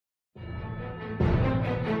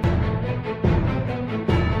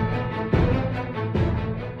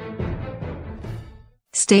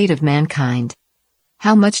state of mankind.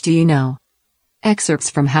 How much do you know? Excerpts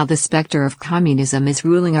from How the Spectre of Communism is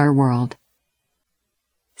Ruling Our World.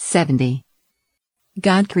 70.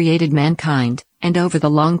 God created mankind, and over the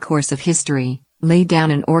long course of history, laid down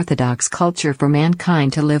an orthodox culture for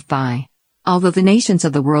mankind to live by. Although the nations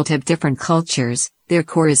of the world have different cultures, their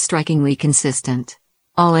core is strikingly consistent.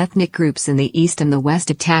 All ethnic groups in the East and the West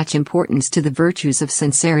attach importance to the virtues of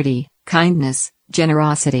sincerity, kindness,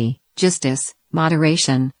 generosity, justice,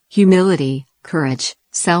 moderation, humility, courage,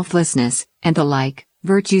 selflessness, and the like,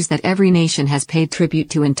 virtues that every nation has paid tribute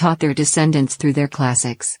to and taught their descendants through their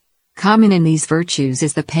classics. Common in these virtues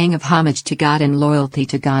is the paying of homage to God and loyalty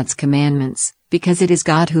to God's commandments, because it is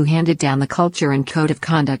God who handed down the culture and code of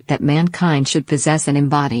conduct that mankind should possess and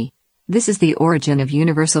embody. This is the origin of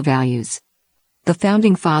universal values. The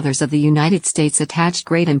founding fathers of the United States attached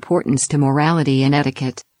great importance to morality and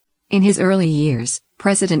etiquette. In his early years,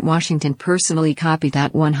 President Washington personally copied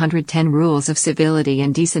out 110 rules of civility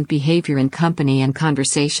and decent behavior in company and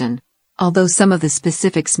conversation. Although some of the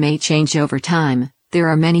specifics may change over time, there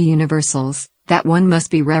are many universals: that one must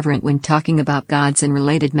be reverent when talking about gods and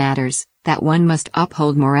related matters, that one must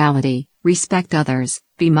uphold morality, respect others,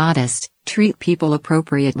 be modest, treat people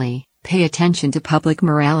appropriately, pay attention to public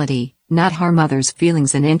morality, not harm others'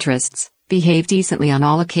 feelings and interests, behave decently on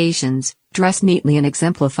all occasions, dress neatly and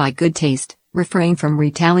exemplify good taste, refrain from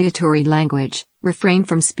retaliatory language, refrain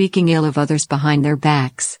from speaking ill of others behind their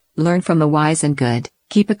backs, learn from the wise and good,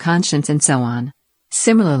 keep a conscience, and so on.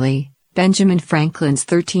 Similarly, Benjamin Franklin's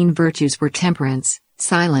 13 virtues were temperance,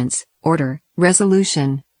 silence, order,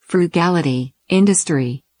 resolution, frugality,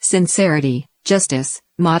 industry, sincerity, justice,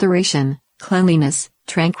 moderation, cleanliness,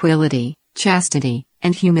 tranquility, chastity,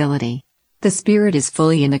 and humility. The spirit is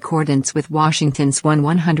fully in accordance with Washington's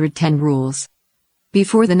 110 rules.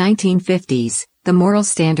 Before the 1950s, the moral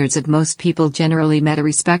standards of most people generally met a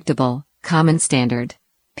respectable, common standard.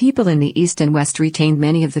 People in the East and West retained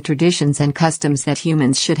many of the traditions and customs that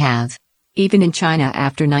humans should have. Even in China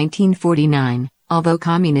after 1949, although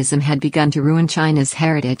communism had begun to ruin China's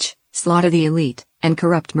heritage, slaughter the elite, and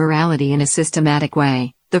corrupt morality in a systematic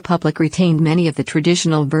way, the public retained many of the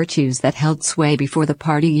traditional virtues that held sway before the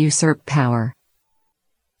party usurped power.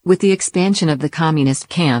 With the expansion of the communist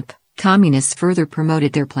camp, communists further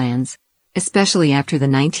promoted their plans. Especially after the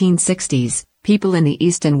 1960s, people in the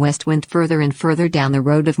East and West went further and further down the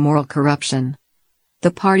road of moral corruption. The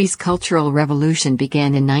party's Cultural Revolution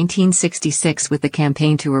began in 1966 with the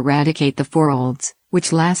campaign to eradicate the Four Olds,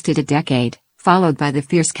 which lasted a decade, followed by the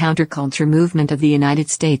fierce counterculture movement of the United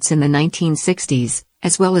States in the 1960s,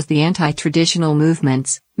 as well as the anti-traditional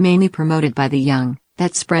movements, mainly promoted by the young,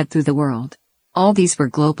 that spread through the world. All these were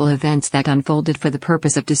global events that unfolded for the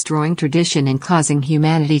purpose of destroying tradition and causing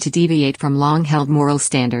humanity to deviate from long-held moral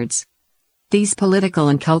standards. These political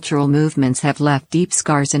and cultural movements have left deep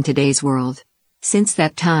scars in today's world. Since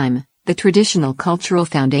that time, the traditional cultural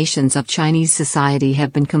foundations of Chinese society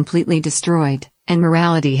have been completely destroyed, and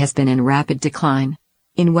morality has been in rapid decline.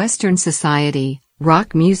 In Western society,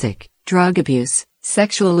 rock music, drug abuse,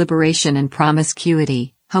 sexual liberation and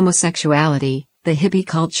promiscuity, homosexuality, the hippie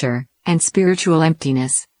culture, and spiritual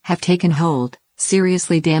emptiness have taken hold,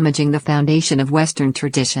 seriously damaging the foundation of Western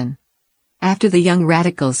tradition. After the young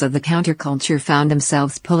radicals of the counterculture found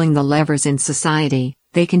themselves pulling the levers in society,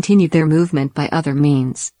 they continued their movement by other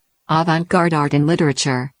means. Avant-garde art and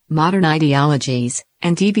literature, modern ideologies,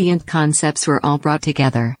 and deviant concepts were all brought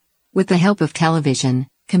together. With the help of television,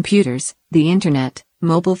 computers, the internet,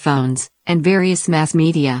 mobile phones, and various mass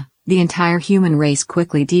media, the entire human race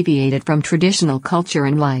quickly deviated from traditional culture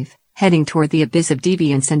and life, heading toward the abyss of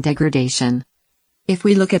deviance and degradation. If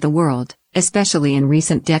we look at the world, especially in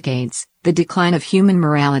recent decades, the decline of human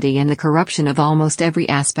morality and the corruption of almost every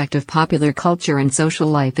aspect of popular culture and social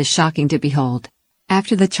life is shocking to behold.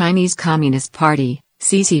 After the Chinese Communist Party,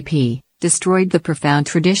 CCP, destroyed the profound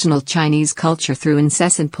traditional Chinese culture through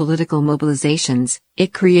incessant political mobilizations,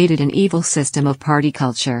 it created an evil system of party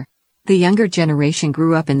culture. The younger generation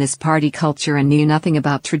grew up in this party culture and knew nothing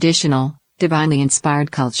about traditional, divinely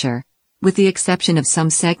inspired culture. With the exception of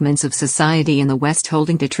some segments of society in the West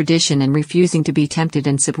holding to tradition and refusing to be tempted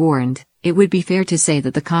and suborned, it would be fair to say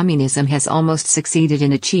that the communism has almost succeeded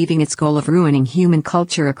in achieving its goal of ruining human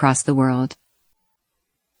culture across the world.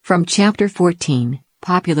 From Chapter 14,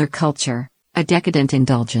 Popular Culture, A Decadent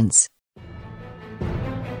Indulgence.